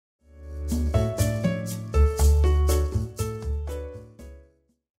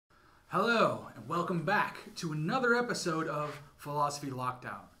welcome back to another episode of Philosophy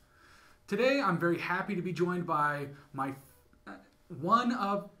Lockdown. Today I'm very happy to be joined by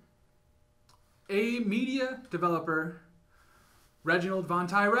a media developer, Reginald Von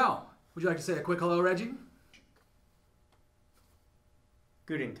Tyrell. Would you like to say a quick hello, Reggie?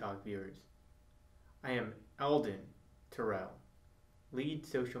 Guten Tag, viewers. I am Eldon Tyrell, lead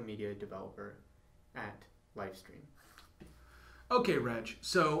social media developer at Livestream. Okay, Reg,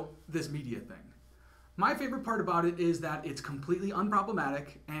 so this media thing. My favorite part about it is that it's completely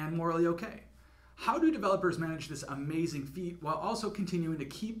unproblematic and morally okay. How do developers manage this amazing feat while also continuing to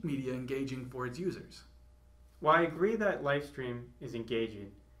keep media engaging for its users? Well, I agree that Livestream is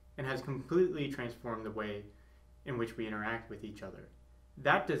engaging and has completely transformed the way in which we interact with each other.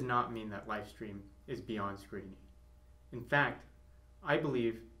 That does not mean that Livestream is beyond scrutiny. In fact, I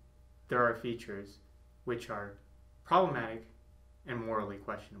believe there are features which are problematic and morally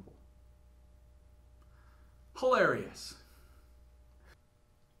questionable. Hilarious.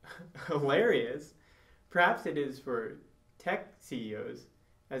 Hilarious? Perhaps it is for tech CEOs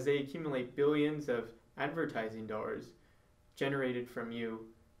as they accumulate billions of advertising dollars generated from you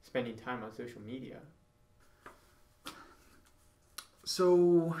spending time on social media.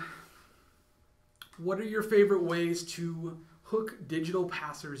 So, what are your favorite ways to hook digital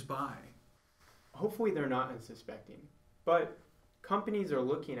passers-by? Hopefully they're not unsuspecting, but companies are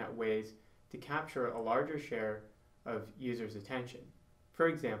looking at ways to capture a larger share of users' attention. For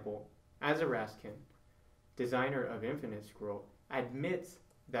example, Azza Raskin, designer of Infinite Scroll, admits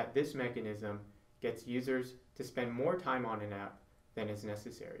that this mechanism gets users to spend more time on an app than is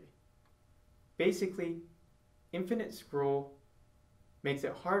necessary. Basically, Infinite Scroll makes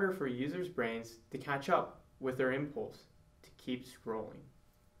it harder for users' brains to catch up with their impulse to keep scrolling.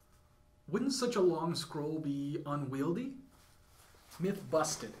 Wouldn't such a long scroll be unwieldy? Myth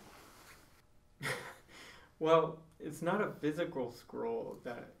busted. Well, it's not a physical scroll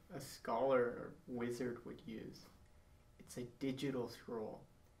that a scholar or wizard would use. It's a digital scroll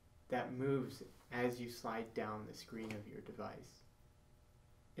that moves as you slide down the screen of your device.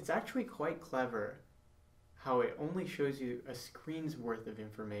 It's actually quite clever how it only shows you a screen's worth of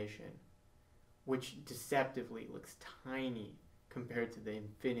information, which deceptively looks tiny compared to the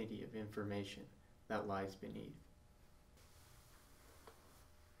infinity of information that lies beneath.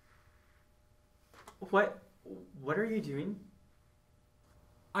 What are you doing?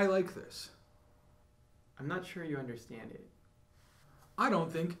 I like this. I'm not sure you understand it. I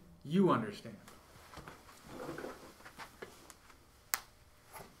don't think you understand.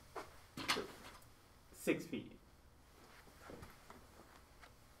 6 feet.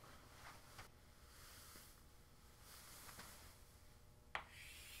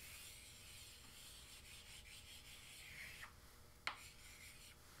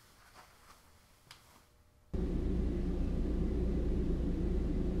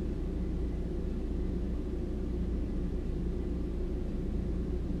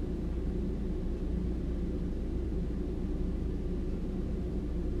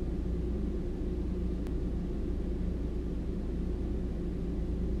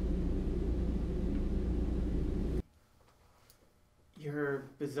 Your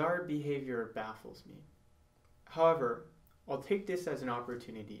bizarre behavior baffles me. However, I'll take this as an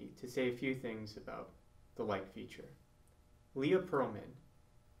opportunity to say a few things about the like feature. Leah Pearlman,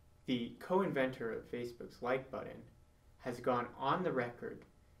 the co-inventor of Facebook's like button, has gone on the record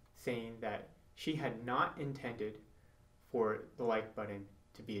saying that she had not intended for the like button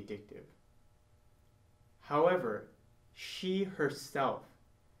to be addictive. However, she herself,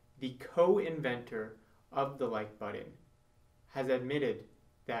 the co-inventor of the like button, has admitted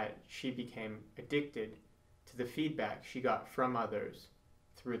that she became addicted to the feedback she got from others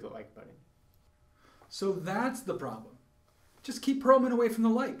through the like button. So that's the problem. Just keep Perlman away from the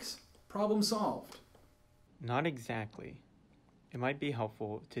likes. Problem solved. Not exactly. It might be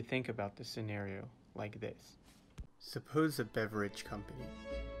helpful to think about the scenario like this. Suppose a beverage company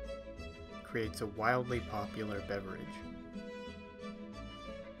creates a wildly popular beverage.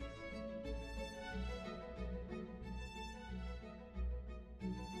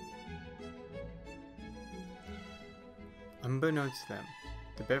 Unbeknownst to them,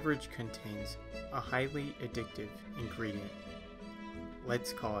 the beverage contains a highly addictive ingredient.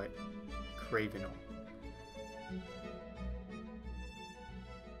 Let's call it Cravenol.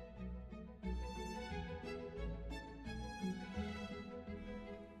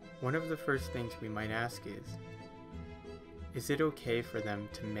 One of the first things we might ask is it okay for them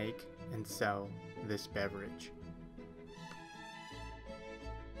to make and sell this beverage?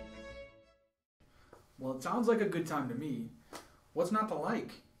 Well, it sounds like a good time to me. What's not to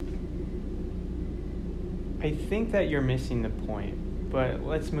like? I think that you're missing the point, but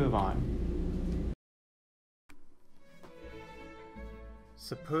let's move on.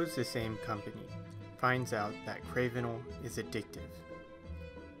 Suppose the same company finds out that Cravenol is addictive,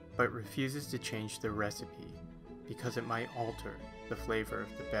 but refuses to change the recipe because it might alter the flavor of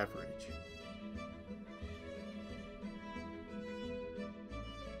the beverage.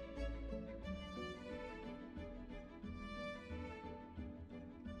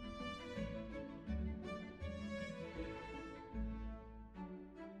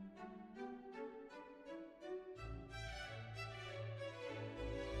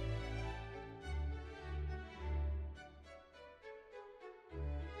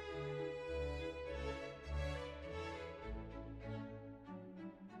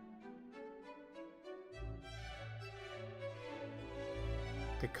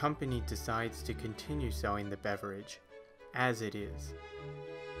 The company decides to continue selling the beverage as it is.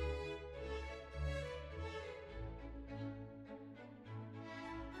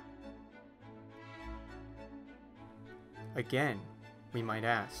 Again, we might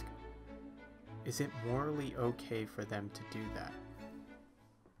ask, is it morally okay for them to do that?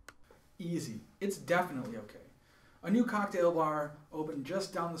 Easy. It's definitely okay. A new cocktail bar opened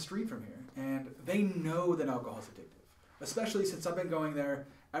just down the street from here, and they know that alcohol is addictive. Especially since I've been going there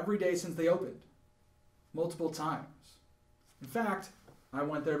every day since they opened. Multiple times. In fact, I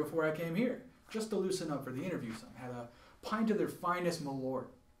went there before I came here, just to loosen up for the interview some. Had a pint of their finest Malort.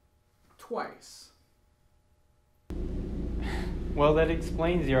 Twice. Well, that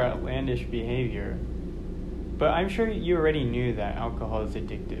explains your outlandish behavior. But I'm sure you already knew that alcohol is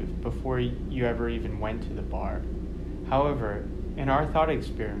addictive before you ever even went to the bar. However, in our thought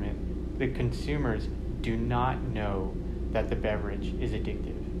experiment, the consumers do not know that the beverage is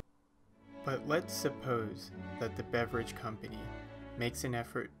addictive. But let's suppose that the beverage company makes an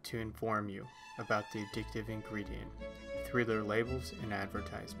effort to inform you about the addictive ingredient through their labels and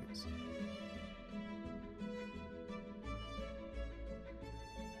advertisements.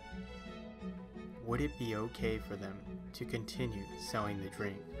 Would it be okay for them to continue selling the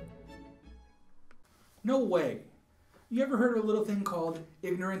drink? No way. You ever heard of a little thing called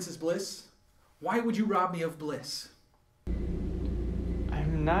ignorance is bliss? Why would you rob me of bliss?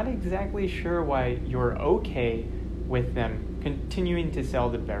 I'm not exactly sure why you're okay with them continuing to sell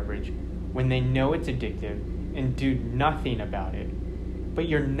the beverage when they know it's addictive and do nothing about it, but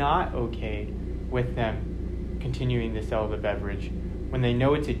you're not okay with them continuing to sell the beverage when they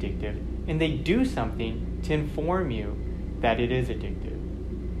know it's addictive and they do something to inform you that it is addictive.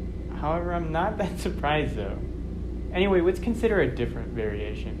 However, I'm not that surprised though. Anyway, let's consider a different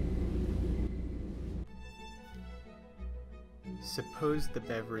variation. Suppose the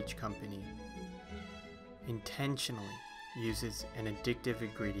beverage company intentionally uses an addictive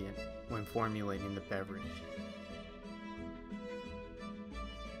ingredient when formulating the beverage.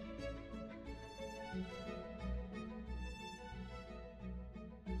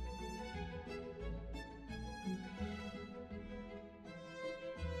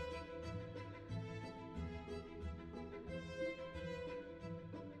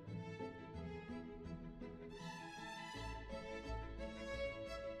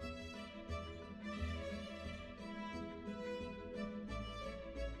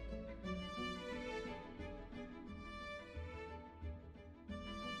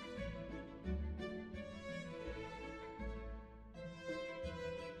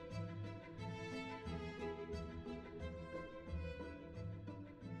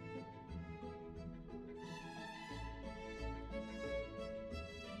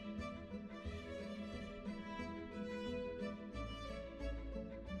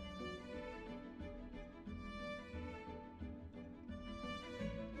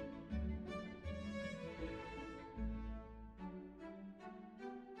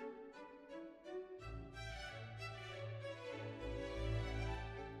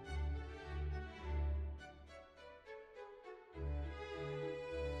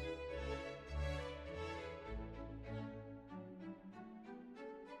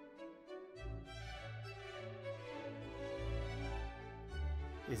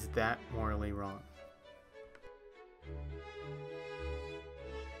 Is that morally wrong?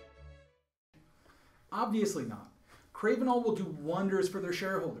 Obviously not. Cravenol will do wonders for their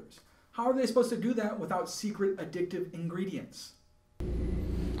shareholders. How are they supposed to do that without secret addictive ingredients?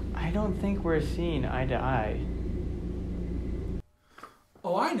 I don't think we're seeing eye to eye.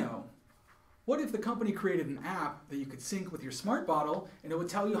 Oh, I know. What if the company created an app that you could sync with your smart bottle and it would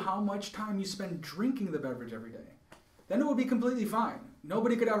tell you how much time you spend drinking the beverage every day? Then it would be completely fine.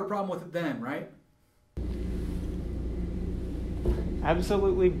 Nobody could have a problem with it then, right?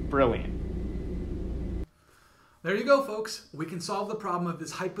 Absolutely brilliant. There you go, folks. We can solve the problem of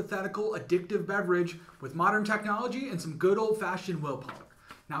this hypothetical addictive beverage with modern technology and some good old-fashioned willpower.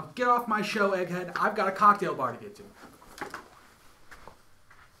 Now get off my show, Egghead. I've got a cocktail bar to get to.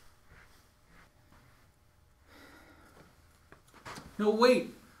 No,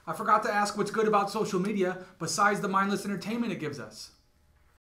 wait. I forgot to ask what's good about social media besides the mindless entertainment it gives us.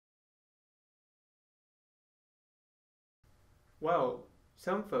 Well,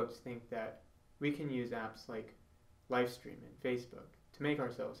 some folks think that we can use apps like Livestream and Facebook to make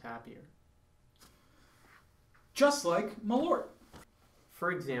ourselves happier. Just like Malort.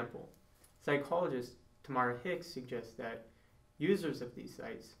 For example, psychologist Tamara Hicks suggests that users of these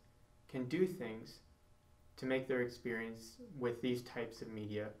sites can do things to make their experience with these types of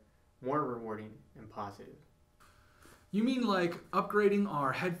media more rewarding and positive. You mean like upgrading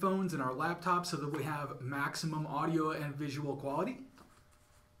our headphones and our laptops so that we have maximum audio and visual quality?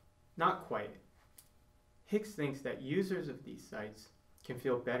 Not quite. Hicks thinks that users of these sites can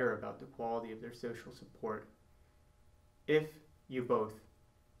feel better about the quality of their social support if you both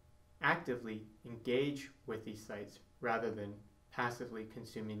actively engage with these sites rather than passively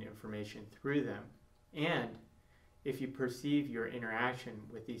consuming information through them, and if you perceive your interaction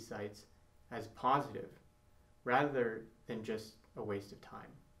with these sites as positive rather than just a waste of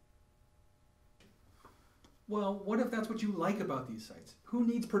time. Well, what if that's what you like about these sites? Who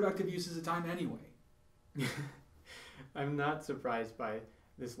needs productive uses of time anyway? I'm not surprised by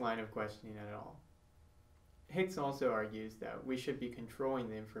this line of questioning at all. Hicks also argues that we should be controlling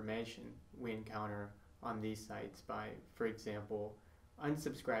the information we encounter on these sites by, for example,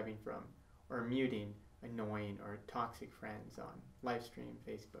 unsubscribing from or muting annoying or toxic friends on Livestream,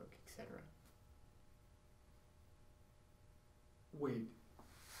 Facebook, etc. Wait,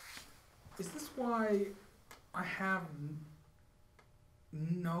 is this why I have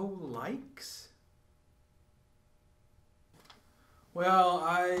no likes? Well,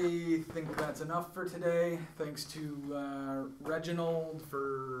 I think that's enough for today. Thanks to Reginald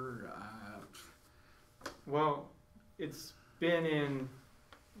for... Well, it's been an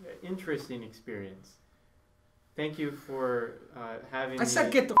interesting experience. Thank you for having I said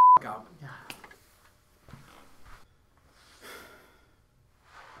me. get the f*** out.